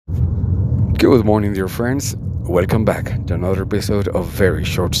Good morning, dear friends. Welcome back to another episode of Very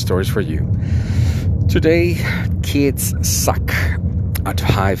Short Stories for You. Today, kids suck at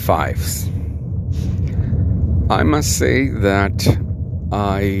high fives. I must say that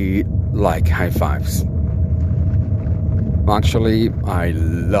I like high fives. Actually, I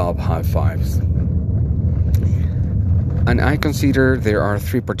love high fives. And I consider there are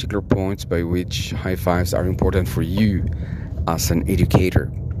three particular points by which high fives are important for you as an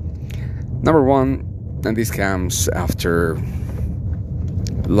educator. Number one, and this comes after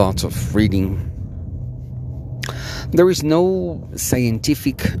lots of reading, there is no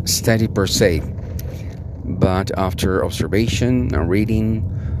scientific study per se, but after observation and reading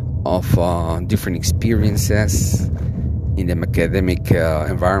of different experiences in the academic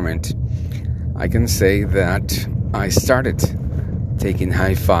environment, I can say that I started taking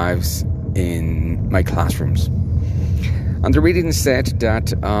high fives in my classrooms. And the reading said that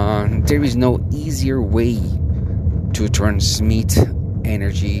there is no easier way to transmit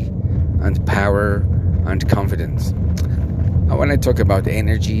energy and power and confidence. And when I talk about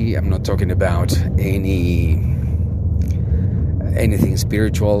energy, I'm not talking about anything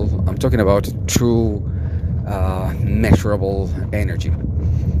spiritual. I'm talking about true measurable energy.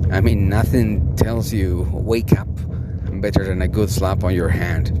 I mean, nothing tells you wake up better than a good slap on your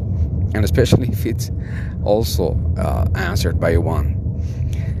hand, and especially if it's also answered by one.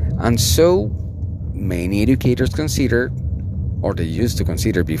 And so many educators consider, or they used to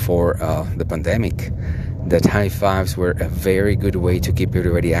consider before the pandemic, that high fives were a very good way to keep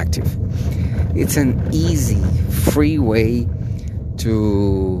everybody active. It's an easy, free way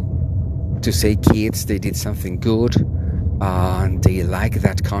to say kids they did something good, and they like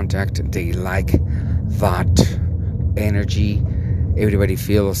that contact, they like that energy. Everybody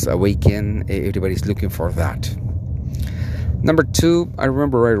feels awakened. Everybody's looking for that. Number two, I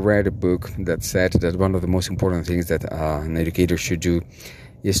remember I read a book that said that one of the most important things that an educator should do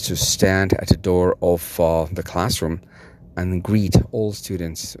is to stand at the door of the classroom and greet all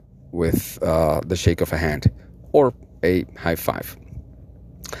students with the shake of a hand or a high five.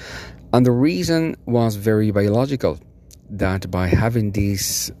 And the reason was very biological, that by having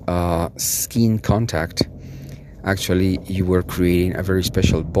this skin contact, actually, you were creating a very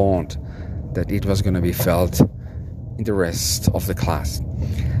special bond that it was going to be felt in the rest of the class.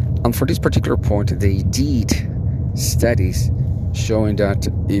 And for this particular point, they did studies showing that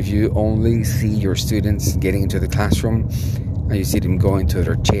if you only see your students getting into the classroom and you see them going to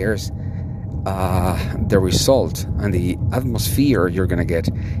their chairs, the result and the atmosphere you're going to get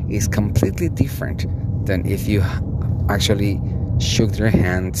is completely different than if you actually shook their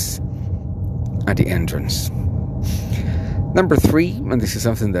hands at the entrance. Number three, and this is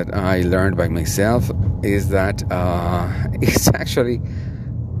something that I learned by myself, is that it's actually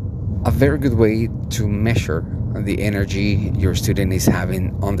a very good way to measure the energy your student is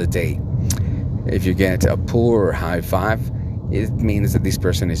having on the day. If you get a poor high five, it means that this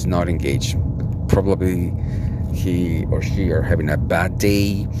person is not engaged. Probably he or she are having a bad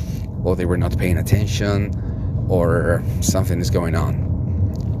day, or they were not paying attention, or something is going on.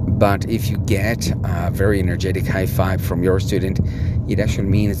 But if you get a very energetic high five from your student, it actually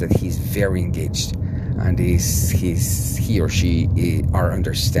means that he's very engaged and he or she are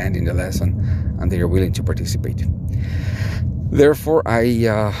understanding the lesson and they are willing to participate. Therefore,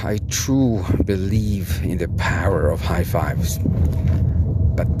 I truly believe in the power of high fives.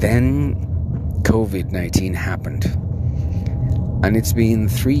 But then COVID-19 happened. And it's been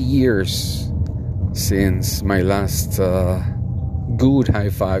 3 years since my last good high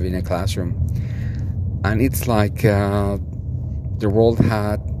five in a classroom, and it's like the world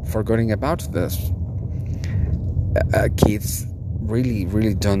had forgotten about this. Kids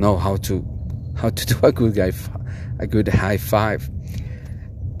really don't know how to do a good high five,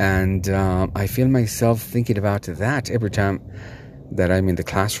 and I feel myself thinking about that every time that I'm in the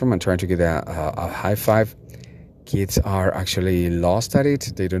classroom and trying to get a high five. Kids are actually lost at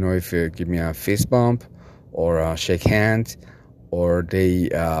it. They don't know if give me a fist bump or a shake hand, or they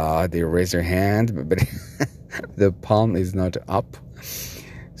raise their hand, but the palm is not up.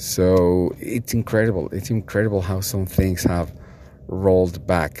 So it's incredible. It's incredible how some things have rolled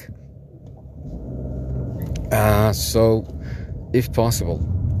back. So if possible,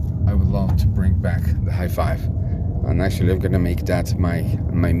 I would love to bring back the high five. And actually, I'm going to make that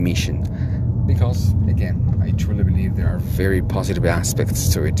my mission. Because, again, I truly believe there are very positive aspects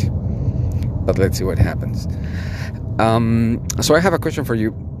to it. But let's see what happens. So I have a question for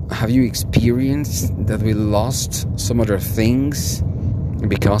you. Have you experienced that we lost some other things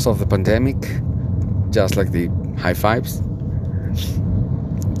because of the pandemic? Just like the high fives?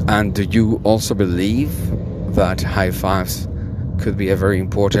 And do you also believe that high fives could be a very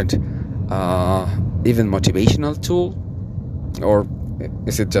important, even motivational tool? Or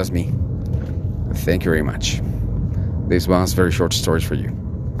is it just me? Thank you very much. This was Very Short Stories for You.